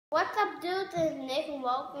What's up, dudes? It's Nick, and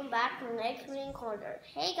welcome back to Nick's Reading Corner.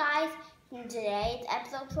 Hey guys, today it's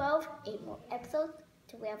episode 12, 8 more episodes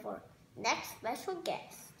till we have our next special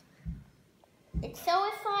guest. It's so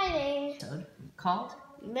exciting. Episode called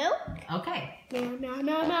Milk? Okay. Meow, meow,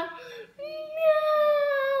 meow, meow.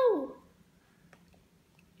 Meow!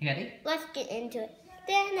 You ready? Let's get into it.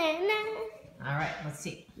 Da-na-na. All right, let's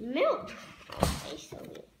see. Milk. Okay, so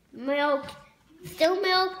milk. Still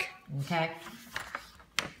milk. Okay.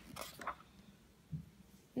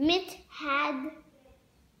 Mitt had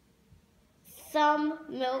some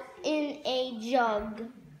milk in a jug.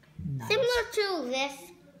 Nice. Similar to this,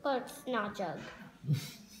 but it's not jug.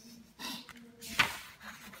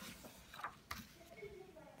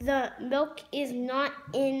 The milk is not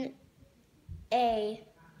in a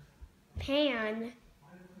pan.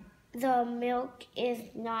 The milk is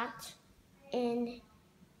not in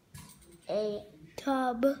a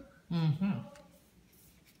tub. Mm-hmm.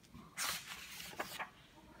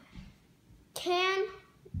 Can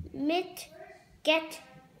Mitt get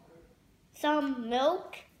some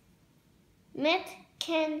milk? Mitt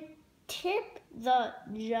can tip the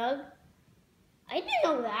jug. I didn't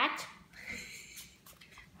know that.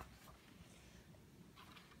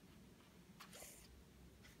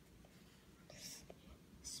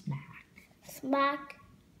 Smack. Smack,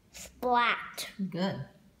 splat. Good.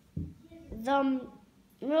 The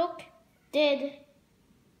milk did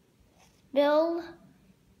spill.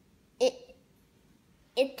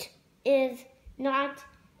 It is not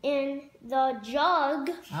in the jug.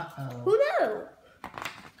 Uh-oh. Who knew?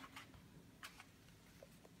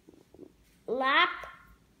 Lap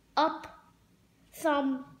up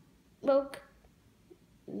some milk,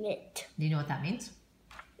 Mitt. Do you know what that means?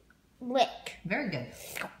 Lick. Very good.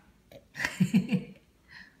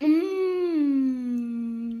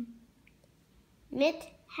 Mitt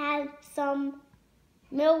had some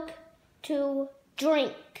milk to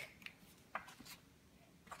drink.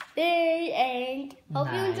 The end. Hope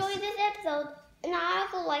you Nice. enjoyed this episode. And I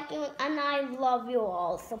also like you, and I love you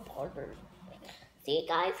all supporters. See you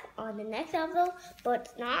guys on the next episode, but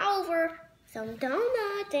it's not over. Some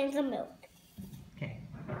donuts and some milk. Okay.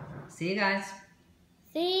 See you guys.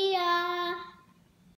 See ya.